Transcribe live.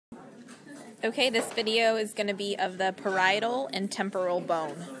Okay, this video is going to be of the parietal and temporal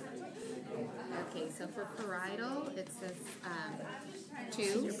bone. Okay, so for parietal, it says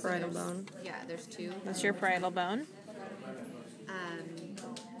two. Your parietal bone. Yeah, there's two. That's your parietal bone.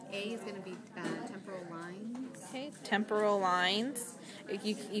 A is going to be temporal lines. Okay, temporal lines.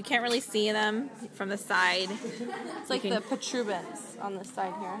 You can't really see them from the side. It's like the protuberance on the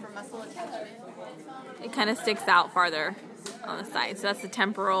side here. For muscle attachment. It kind of sticks out farther on the side. So that's the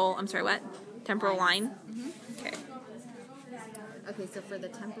temporal, I'm sorry, what? Temporal line? Mm-hmm. Okay. Okay, so for the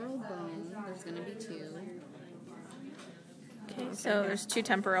temporal bone, there's going to be two. Okay, so there's two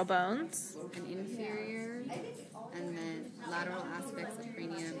temporal bones. An inferior, and then lateral aspects of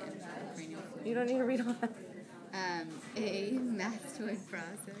cranium and cranial fluid. You don't need to read all that. A mastoid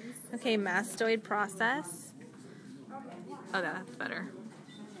process. Okay, mastoid process. Oh, that's better.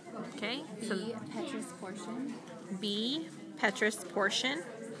 Okay. So B, petrous portion. B, petrous portion.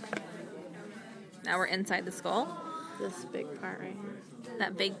 Now we're inside the skull. This big part right here.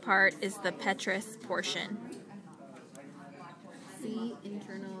 That big part is the petrous portion. C,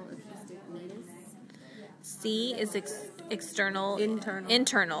 internal acoustic meatus. C is internal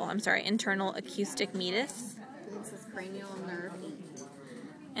acoustic meatus. This is cranial nerve 8.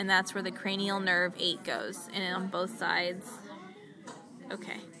 And that's where the cranial nerve 8 goes. And on both sides.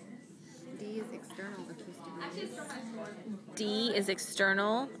 Okay. D is external acoustic meatus. D is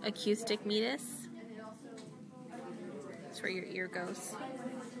external acoustic meatus. That's where your ear goes.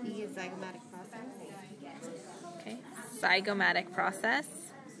 E is zygomatic process. Okay. Zygomatic process.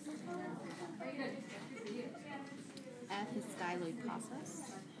 F is styloid process.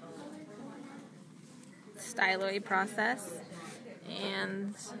 Styloid process.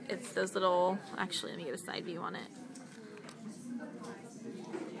 And it's those little, actually let me get a side view on it.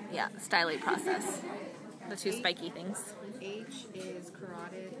 Yeah, styloid process. The two spiky things. H is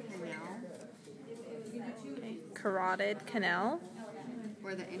carotid canal, Okay. Carotid canal.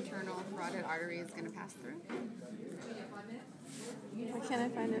 where the internal carotid artery is going to pass through. Why can't I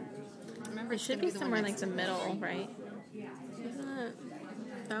find it? Remember, It it's should gonna be the somewhere one like next the to middle, right? Isn't it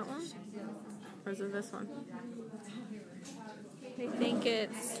that one? Or is it this one? I think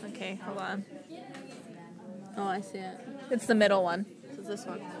it's, okay, hold on. Oh, I see it. It's the middle one. So it's this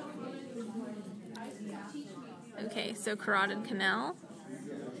one. Okay, so carotid canal.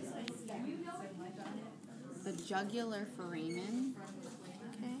 The jugular foramen.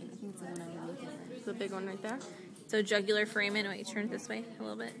 Okay. I think it's the one underneath it. The big one right there. So jugular foramen, wait, turn it this way a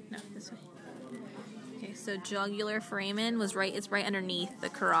little bit. No, this way. Okay, so jugular foramen was right, it's right underneath the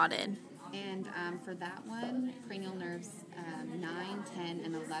carotid. And for that one, cranial nerves 9, 10,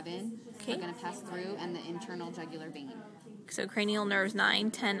 and 11 Okay. are going to pass through, and the internal jugular vein. So cranial nerves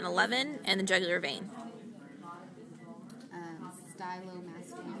 9, 10, and 11, and the jugular vein.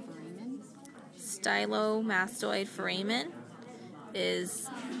 Stylomastoid foramen. Stylomastoid foramen is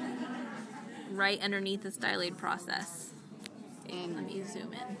right underneath the styloid process. And Let me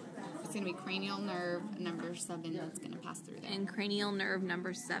zoom in. it's going to be cranial nerve number 7 that's going to pass through there. And cranial nerve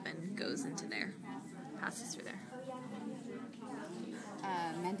number 7 goes into there, passes through there.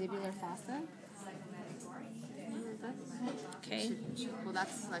 Mandibular fossa. Okay, Well,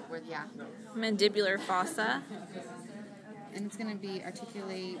 that's like where, yeah. mandibular fossa. And it's going to be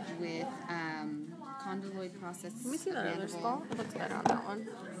articulate with condyloid process. Let me see of that other mandible. skull. It looks better on that one.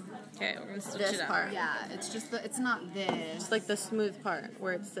 Okay, we're gonna switch This it up. part. Yeah, it's just it's not this. It's like the smooth part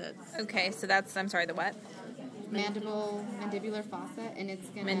where it sits. Okay, so that's, I'm sorry, the what? Mandibular fossa, and it's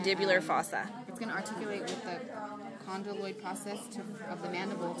going to Mandibular fossa. It's going to articulate with the condyloid process of the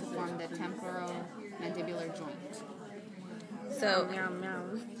mandible to form the temporal mandibular joint. So Meow, meow.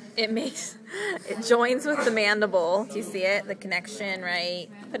 it joins with the mandible. Do you see it? The connection, right?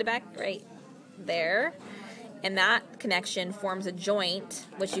 Put it back right there. And that connection forms a joint,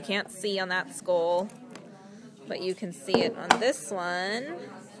 which you can't see on that skull, but you can see it on this one.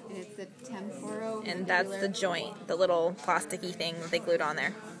 And it's the temporal. And that's the joint, the little plasticky thing that they glued on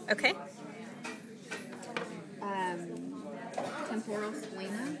there. Okay? Temporal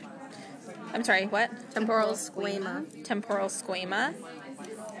squama. I'm sorry, what? Temporal squama. Temporal squama.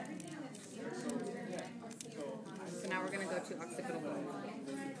 So now we're going to go to occipital bone.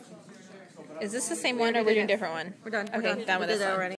 Is this the same one or we're doing a different one? We're done. Okay, done with this one. already.